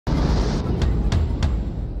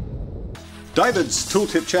David's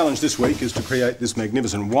tooltip challenge this week is to create this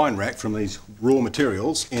magnificent wine rack from these raw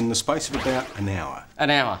materials in the space of about an hour. An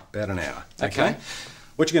hour? About an hour. Okay.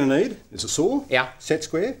 What you're going to need is a saw, yeah, set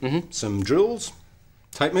square, some drills,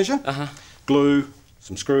 tape measure, glue,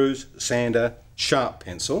 some screws, sander, sharp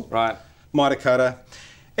pencil, right, mitre cutter,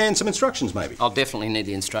 and some instructions maybe. I'll definitely need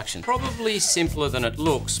the instructions. Probably simpler than it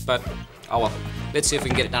looks, but oh well, let's see if we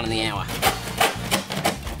can get it done in the hour.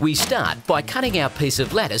 We start by cutting our piece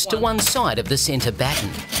of lattice to one side of the centre batten.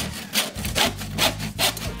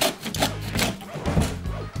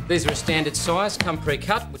 These are a standard size, come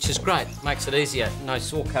pre-cut, which is great. Makes it easier, no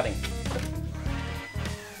saw cutting.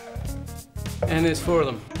 And there's 4 of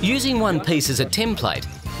them. Using one piece as a template,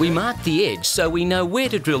 we mark the edge so we know where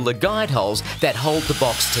to drill the guide holes that hold the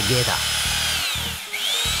box together.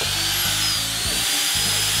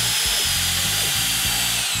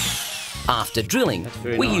 After drilling,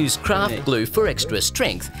 we use craft glue for extra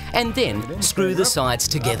strength and then screw the sides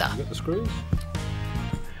together.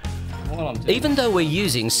 Even though we're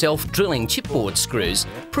using self-drilling chipboard screws,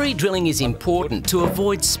 pre-drilling is important to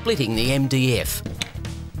avoid splitting the MDF.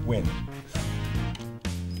 When?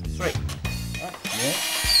 3. Yeah.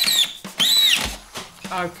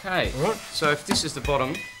 Okay, so if this is the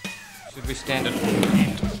bottom, should we stand it?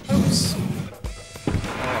 Oops.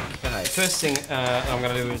 Okay, first thing I'm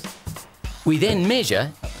going to do is... We then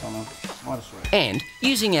measure and,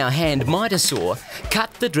 using our hand miter saw,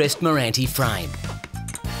 cut the dressed Meranti frame.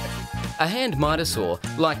 A hand miter saw,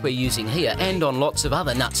 like we're using here and on lots of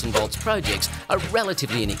other nuts and bolts projects, are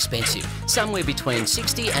relatively inexpensive, somewhere between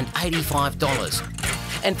 $60 and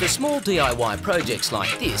 $85. And for small DIY projects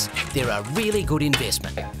like this, they're a really good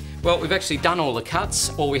investment. Well, we've actually done all the cuts.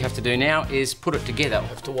 All we have to do now is put it together. We'll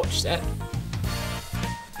have to watch that.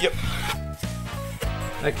 Yep.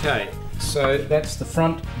 Okay, so that's the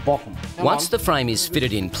front bottom. Once the frame is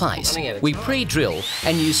fitted in place, we pre-drill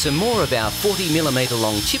and use some more of our 40mm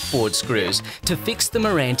long chipboard screws to fix the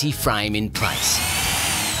Meranti frame in place.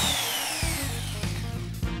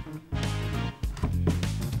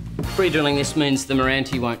 Pre-drilling this means the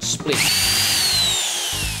Meranti won't split. This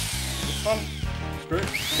one, screw.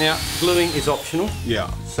 Now, gluing is optional.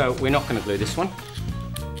 Yeah. So we're not going to glue this one.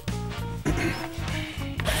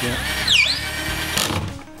 Yeah.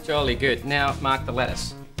 Jolly good. Now mark the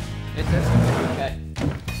lattice. Okay.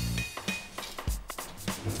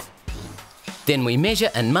 Then we measure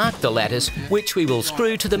and mark the lattice, which we will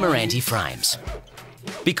screw to the Meranti frames.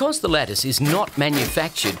 Because the lattice is not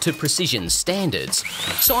manufactured to precision standards,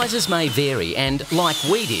 sizes may vary and, like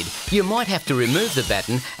we did, you might have to remove the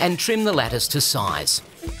batten and trim the lattice to size.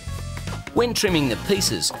 When trimming the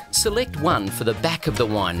pieces, select one for the back of the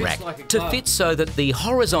wine rack to fit so that the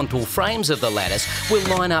horizontal frames of the lattice will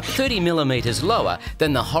line up 30mm lower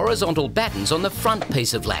than the horizontal battens on the front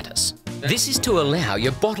piece of lattice. This is to allow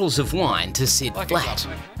your bottles of wine to sit flat.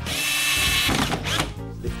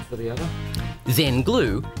 Lift for the other. Then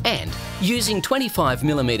glue and, using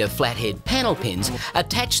 25mm flathead panel pins,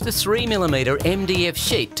 attach the 3mm MDF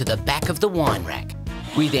sheet to the back of the wine rack.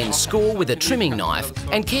 We then score with a trimming knife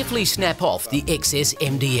and carefully snap off the excess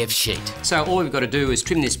MDF sheet. So all we've got to do is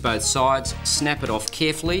trim this both sides, snap it off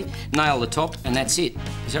carefully, nail the top, and that's it.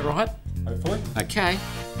 Is that right? Hopefully. Okay.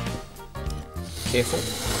 Careful.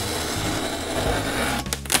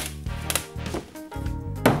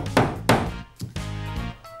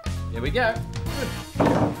 There we go. Good.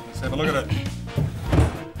 Let's have a look at it.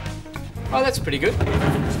 Oh, that's pretty good.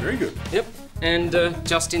 It's very good. Yep. And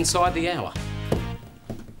just inside the hour.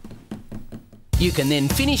 You can then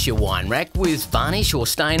finish your wine rack with varnish or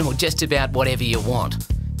stain or just about whatever you want.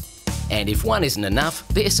 And if one isn't enough,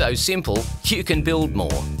 they're so simple, you can build more.